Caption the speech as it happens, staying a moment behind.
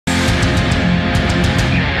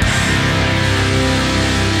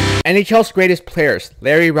NHL's greatest players,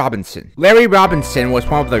 Larry Robinson. Larry Robinson was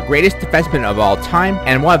one of the greatest defensemen of all time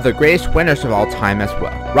and one of the greatest winners of all time as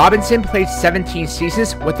well. Robinson played 17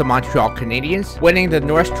 seasons with the Montreal Canadiens, winning the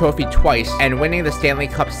Norris Trophy twice and winning the Stanley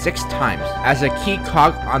Cup 6 times as a key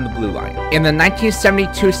cog on the blue line. In the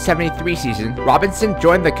 1972-73 season, Robinson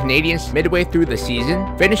joined the Canadiens midway through the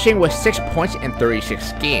season, finishing with 6 points in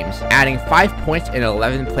 36 games, adding 5 points in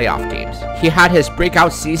 11 playoff games. He had his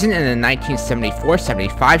breakout season in the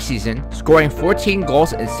 1974-75 season, scoring 14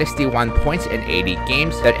 goals and 61 points in 80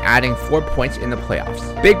 games, then adding 4 points in the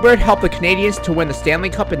playoffs. Big Bird helped the Canadiens to win the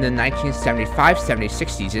Stanley Cup in the 1975-76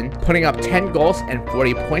 season, putting up 10 goals and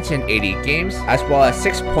 40 points in 80 games, as well as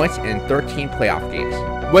 6 points in 13 playoff games.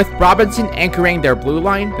 With Robinson anchoring their blue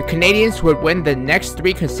line, the Canadiens would win the next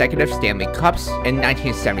 3 consecutive Stanley Cups in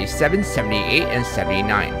 1977, 78, and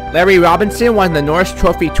 79. Larry Robinson won the Norris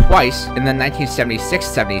Trophy twice in the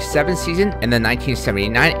 1976-77 season and the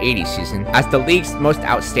 1979-80 season as the league's most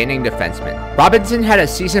outstanding defenseman. Robinson had a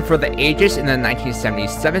season for the ages in the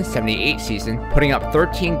 1977-78 season, putting up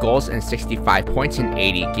 13 goals and 65 points in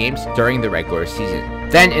 80 games during the regular season.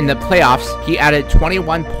 Then in the playoffs, he added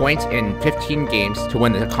 21 points in 15 games to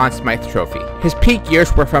win the Conn Smythe Trophy. His peak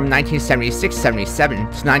years were from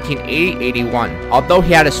 1976-77 to 1980-81, although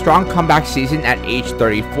he had a strong comeback season at age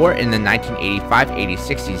 34 in the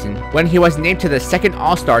 1985-86 season, when he was named to the second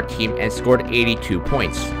All-Star team and scored 82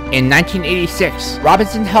 points. In 1986,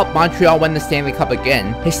 Robinson helped Montreal win the Stanley Cup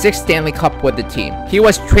again, his 6th Stanley Cup with the team. He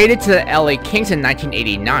was traded to the LA Kings in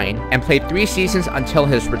 1989 and played 3 seasons until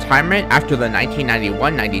his retirement after the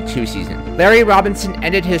 1991-92 season. Larry Robinson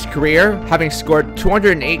ended his career having scored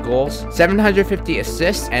 208 goals, 750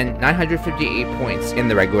 assists, and 958 points in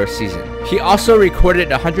the regular season. He also recorded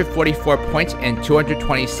 144 points in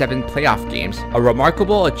 227 playoff games, a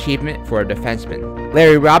remarkable achievement for a defenseman.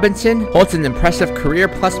 Larry Robinson holds an impressive career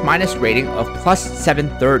plus-minus rating of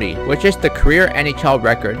 +730, which is the career NHL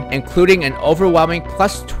record, including an overwhelming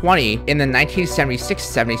 +20 in the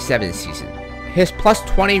 1976-77 season. His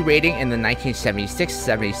 +20 rating in the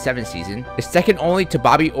 1976-77 season is second only to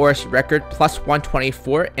Bobby Orr's record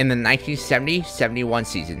 +124 in the 1970-71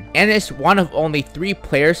 season, and is one of only 3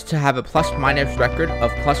 players to have a plus-minus record of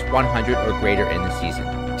 +100 or greater in the season.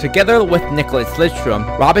 Together with Nicholas Lidstrom,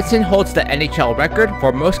 Robinson holds the NHL record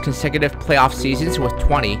for most consecutive playoff seasons with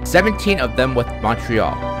 20, 17 of them with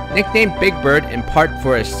Montreal. Nicknamed Big Bird in part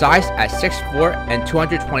for his size at 6'4" and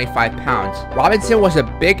 225 pounds, Robinson was a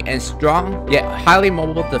big and strong, yet highly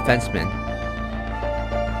mobile defenseman.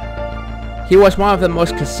 He was one of the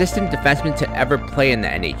most consistent defensemen to ever play in the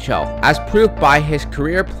NHL, as proved by his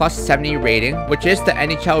career +70 rating, which is the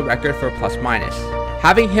NHL record for plus-minus.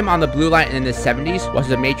 Having him on the blue line in the 70s was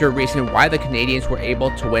a major reason why the Canadiens were able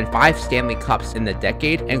to win 5 Stanley Cups in the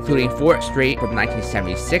decade, including 4 straight from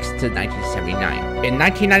 1976 to 1979. In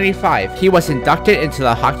 1995, he was inducted into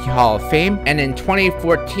the Hockey Hall of Fame, and in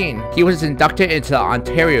 2014, he was inducted into the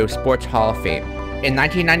Ontario Sports Hall of Fame. In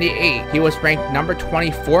 1998, he was ranked number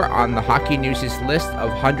 24 on the Hockey News' list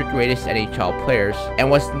of 100 greatest NHL players and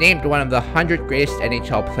was named one of the 100 greatest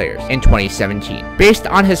NHL players in 2017. Based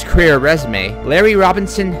on his career resume, Larry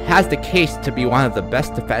Robinson has the case to be one of the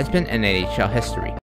best defensemen in NHL history.